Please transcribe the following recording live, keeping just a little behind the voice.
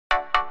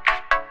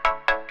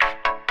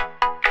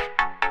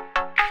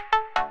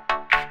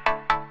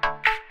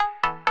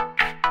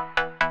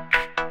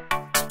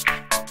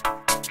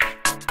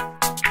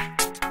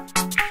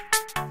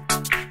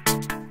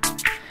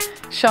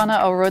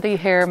Seána Ó Rodaigh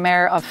here,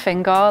 Mayor of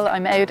Fingal.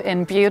 I'm out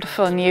in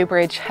beautiful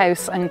Newbridge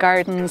House and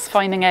Gardens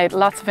finding out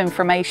lots of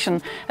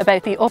information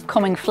about the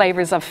upcoming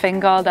Flavours of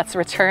Fingal that's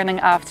returning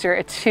after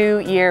a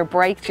 2-year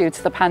break due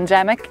to the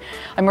pandemic.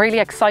 I'm really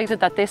excited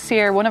that this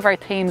year one of our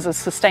themes is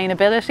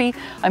sustainability.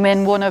 I'm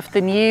in one of the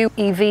new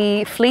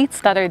EV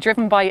fleets that are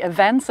driven by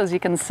events, as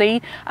you can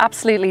see.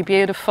 Absolutely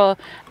beautiful.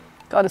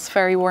 God, it's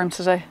very warm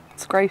today.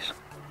 It's great.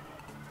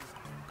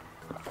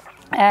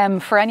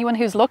 For anyone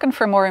who's looking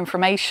for more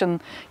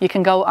information, you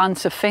can go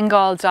onto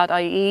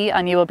fingal.ie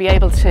and you will be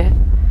able to...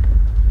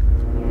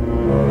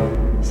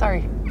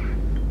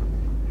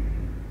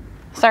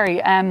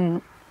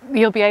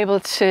 You'll be able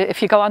to,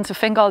 if you go onto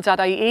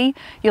fingal.ie,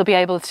 you'll be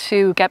able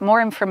to get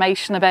more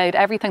information about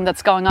everything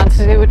that's going on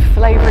to do with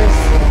flavours.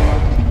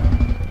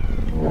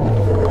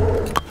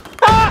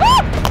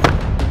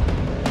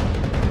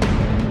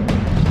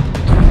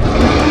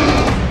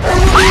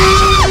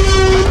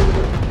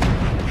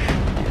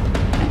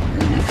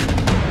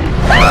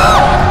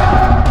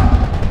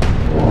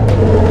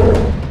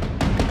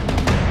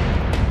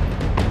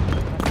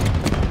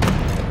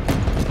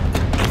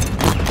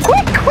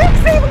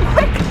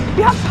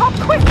 You have to hop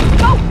quick!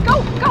 Go,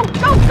 go, go,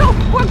 go, go!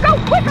 We'll go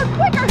quicker,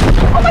 quicker!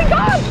 Oh my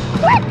god!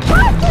 Quick!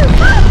 Faster,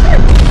 faster!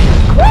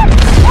 Quick!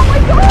 Oh my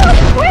god!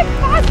 Quick!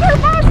 Faster,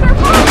 faster,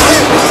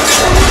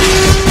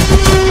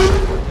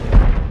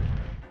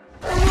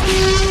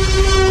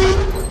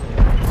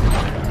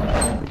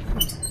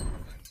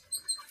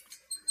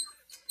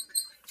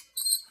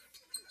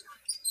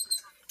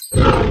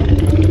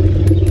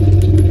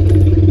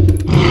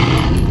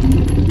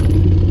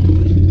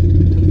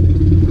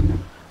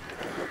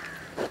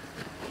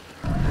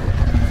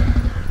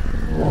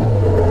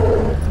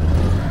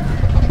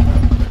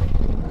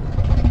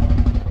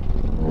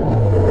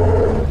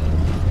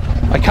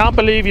 I can't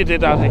believe you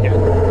did that again.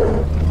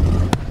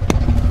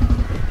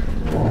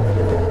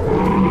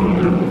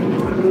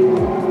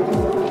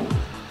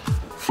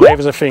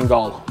 Flavours of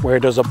Fingal, where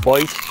there's a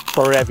bite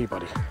for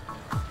everybody.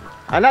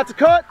 And that's a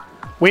cut!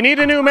 We need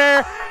a new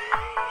mayor.